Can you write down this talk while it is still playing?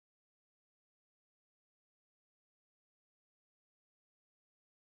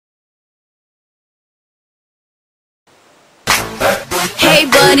Hey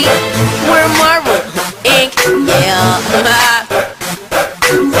buddy, we're Marvel Inc. Yeah.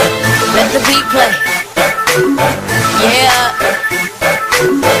 Let the beat play. Yeah.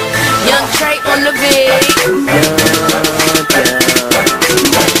 Young Trey on the beat.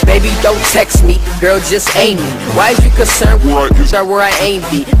 Baby, don't text me, girl, just aim me. Why is you concerned where I aim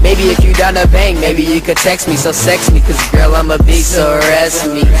be? Maybe if you down to bang, maybe you could text me, so sex me, cause girl, I'm a beast, so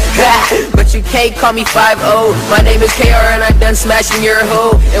arrest me. But you can't call me 5-0. My name is KR and I'm done smashing your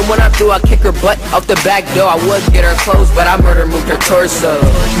hoe. And when I'm through, I'll kick her butt out the back door. I would get her clothes, but I moved her torso.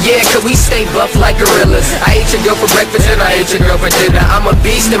 Yeah, cause we stay buff like gorillas. I ate your girl for breakfast and I ate your girl for dinner. I'm a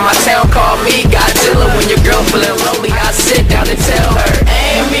beast in my town, call me Godzilla. When your girl feeling lonely, I sit down and tell her,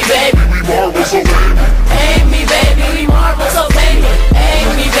 aim me, baby, we marvel so baby. Aim me, baby, we marvel so baby. Aim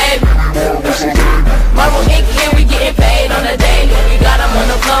me, baby, we marvel so baby. Marvel Inc. and we getting paid on the daily. We got them on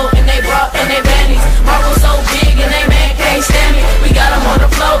the floor and they brought in their panties. Marvel so big and they man can't stand me. We got them on the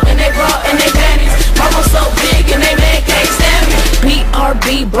floor and they brought in their panties. Marvel so big and they man can't stand me.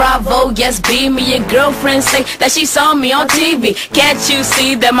 BRB, bravo, yes, B. Me, your girlfriend say that she saw me on TV. Can't you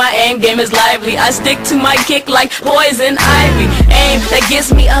see that my aim game is lively? I stick to my kick like poison ivy. Aim that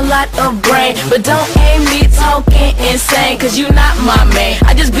gives me a lot of brain, but don't aim me talking insane, cause you not my main.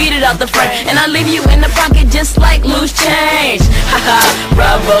 I just beat it out the frame and I leave you in the pocket just like loose change. Haha,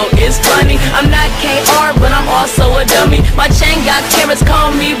 bravo, it's funny. I'm not KR, but I'm also a dummy. My chain got carrots, call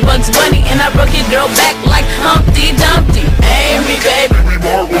me Bugs Bunny, and I broke your girl back like Humpty Dumpty. Aim me, baby, we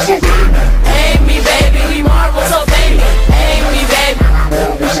marvel so baby. Aim me, baby, we marvel so baby. Aim me, baby, we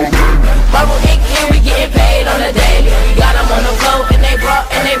marvel so baby. Marvel Inc. and we getting paid on the daily. We got them on the floor and they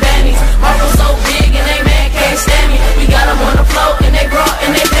brought in their panties. Marvel so big and they man can't stand me. We got them on the floor and they brought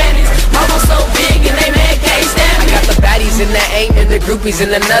in their panties. Marvel so big and they man can't stand me. I got the baddies in the aim and the groupies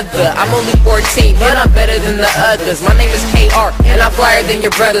in another. I'm only 14, but I'm better than the others. My name is KR and I'm flyer than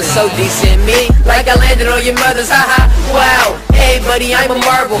your brother. So decent me, like I landed on your mother's. Haha, wow. Hey buddy, I'm a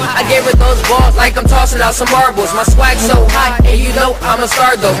marvel. I gave her those balls like I'm tossing out some marbles. My swag's so high, and you know I'm a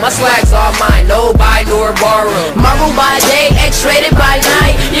star though. My swag's all mine, no buy nor borrow. Marvel by day, X-rated by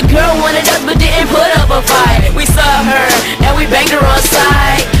night. Your girl wanted us but didn't put up a fight. We saw her and we banged her on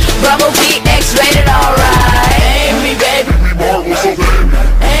sight. Bravo B, X-rated, alright. Aim me, baby, we marvel so baby.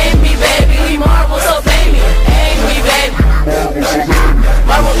 Aim me, baby, we marvel so baby. Aim me, baby, we marvel so baby.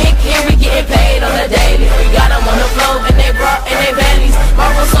 Marvel Inc. and we getting paid on the daily. We got them on the floor and they brought in their panties.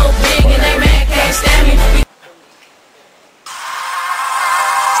 Marvel so big and they man can't stand me.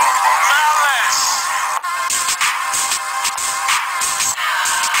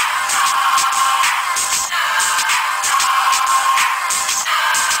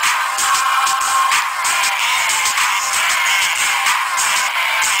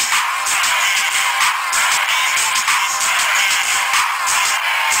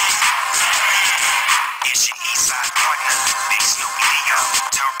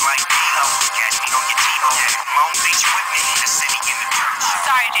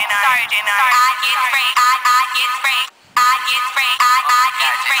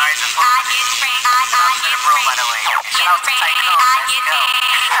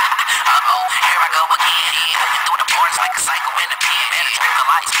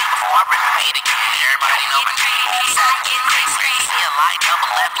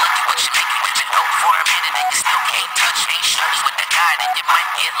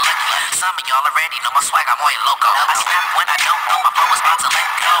 Some of y'all already know my swag, I'm way loco. I snap when I don't know, my flow is about to let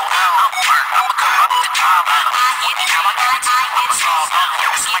go. I'm burnt, I'm a corrupted job. Now I guarantee I'm a slow.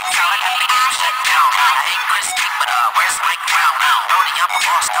 It's like how I got the game shut down. I ain't crispy, but where's Mike Brown? Brody, I'm a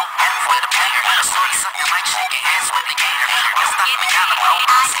boss, don't F with a player. I saw you sucking like shake your hands with the gator. Let's stop me down the road,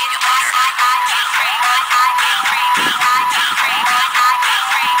 I'll see you later.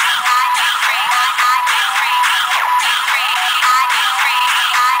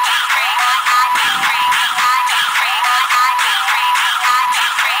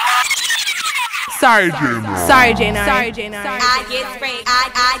 Sorry, J9. Sorry, J9. Sorry, J9. I get sprayed.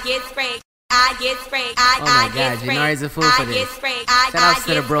 I get sprayed. I get sprayed. Oh my God, J9 is a fool for this. Shout outs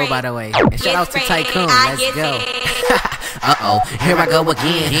to the bro, by the way. And shout outs to Tycoon. Let's go. Uh-oh, here I go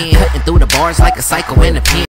again. Cutting through the bars like a psycho in a pen.